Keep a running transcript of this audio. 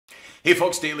Hey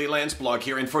folks, Daily Landsblog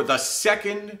here, and for the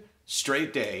second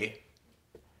straight day,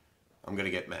 I'm going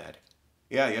to get mad.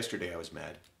 Yeah, yesterday I was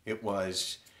mad. It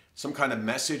was some kind of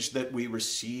message that we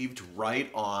received right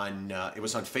on, it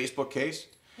was on Facebook case.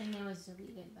 And it was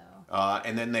deleted though.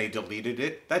 And then they deleted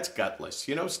it. That's gutless.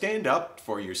 You know, stand up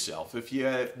for yourself. If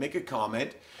you make a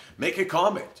comment, make a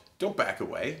comment. Don't back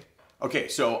away. Okay,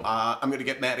 so I'm going to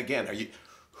get mad again. Are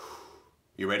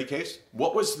you ready, Case?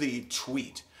 What was the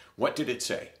tweet? What did it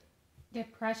say?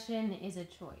 Depression is a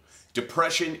choice.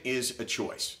 Depression is a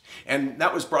choice. And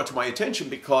that was brought to my attention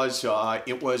because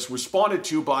it was responded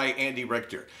to by Andy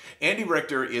Richter. Andy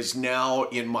Richter is now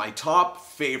in my top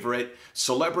favorite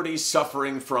celebrities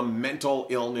suffering from mental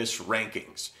illness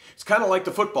rankings. It's kind of like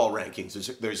the football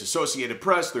rankings. There's Associated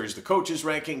Press, there's the coaches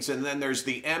rankings, and then there's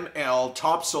the ML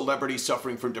top celebrities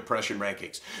suffering from depression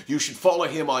rankings. You should follow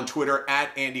him on Twitter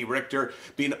at Andy Richter,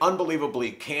 being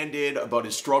unbelievably candid about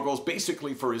his struggles,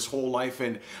 basically for his whole life.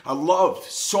 And I love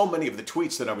so many of the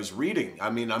tweets that I was reading.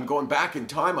 I mean, I'm going back in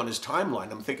time on his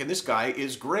timeline. I'm thinking, this guy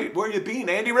is great. Where you been,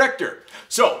 Andy Richter?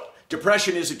 So,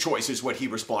 depression is a choice is what he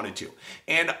responded to.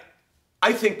 And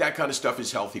I think that kind of stuff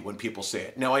is healthy when people say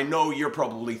it. Now, I know you're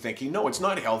probably thinking, no, it's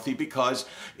not healthy because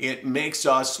it makes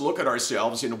us look at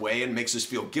ourselves in a way and makes us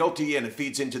feel guilty and it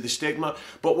feeds into the stigma.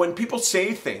 But when people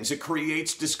say things, it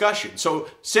creates discussion.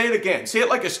 So say it again. Say it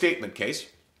like a statement, Case.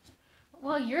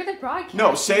 Well, you're the broadcaster.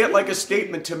 No, say it like a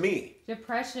statement to me.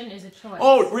 Depression is a choice.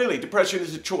 Oh, really? Depression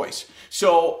is a choice.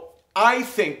 So I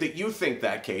think that you think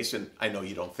that, Case, and I know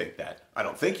you don't think that. I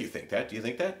don't think you think that. Do you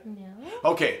think that? No.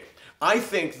 Okay. I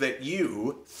think that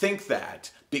you think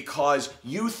that because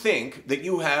you think that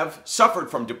you have suffered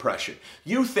from depression.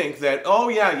 You think that, oh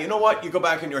yeah, you know what? You go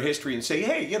back in your history and say,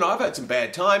 hey, you know, I've had some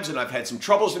bad times and I've had some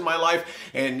troubles in my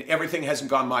life and everything hasn't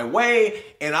gone my way.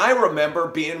 And I remember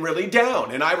being really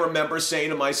down. And I remember saying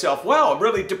to myself, well, I'm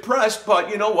really depressed, but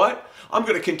you know what? I'm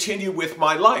going to continue with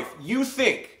my life. You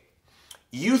think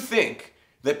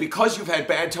that because you've had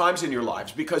bad times in your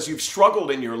lives, because you've struggled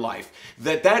in your life,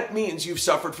 that means you've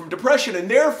suffered from depression, and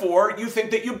therefore you think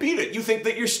that you beat it. You think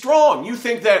that you're strong. You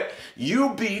think that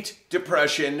you beat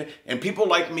depression, and people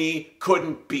like me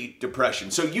couldn't beat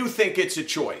depression. So you think it's a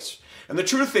choice. And the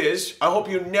truth is, I hope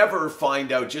you never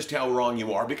find out just how wrong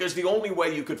you are, because the only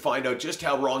way you could find out just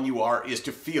how wrong you are is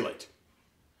to feel it.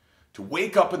 To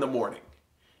wake up in the morning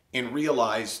and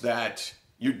realize that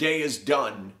your day is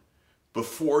done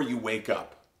before you wake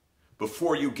up,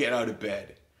 before you get out of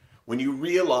bed, when you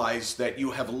realize that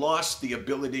you have lost the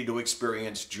ability to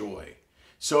experience joy.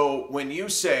 So when you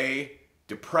say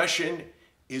depression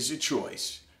is a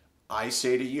choice, I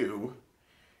say to you,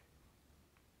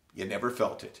 you never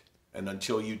felt it. And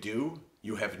until you do,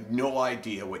 you have no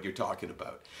idea what you're talking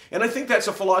about. And I think that's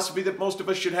a philosophy that most of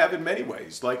us should have in many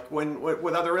ways, like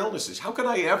with other illnesses. How could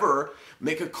I ever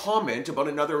make a comment about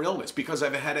another illness? Because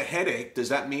I've had a headache, does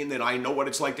that mean that I know what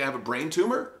it's like to have a brain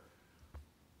tumor?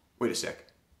 Wait a sec.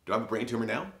 Do I have a brain tumor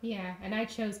now? Yeah, and I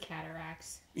chose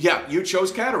cataracts. Yeah, you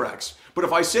chose cataracts. But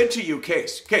if I said to you,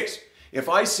 Case, if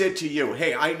I said to you,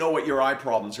 hey, I know what your eye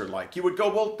problems are like, you would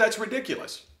go, well, that's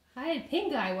ridiculous. I had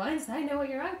pink eye once. I know what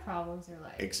your eye problems are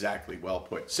like. Exactly. Well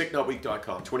put.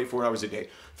 SickNotWeak.com. 24 hours a day,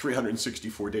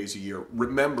 364 days a year.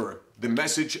 Remember, the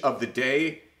message of the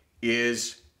day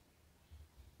is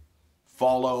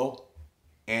follow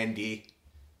Andy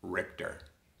Richter.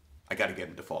 I got to get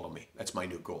him to follow me. That's my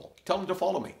new goal. Tell him to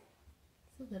follow me.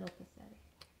 It's a little pathetic.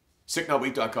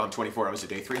 SickNotWeak.com. 24 hours a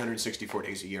day, 364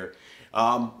 days a year.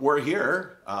 We're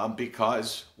here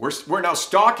because we're now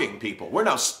stalking people. We're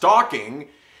now stalking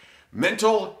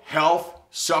mental health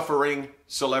suffering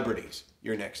celebrities.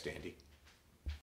 You're next, Andy.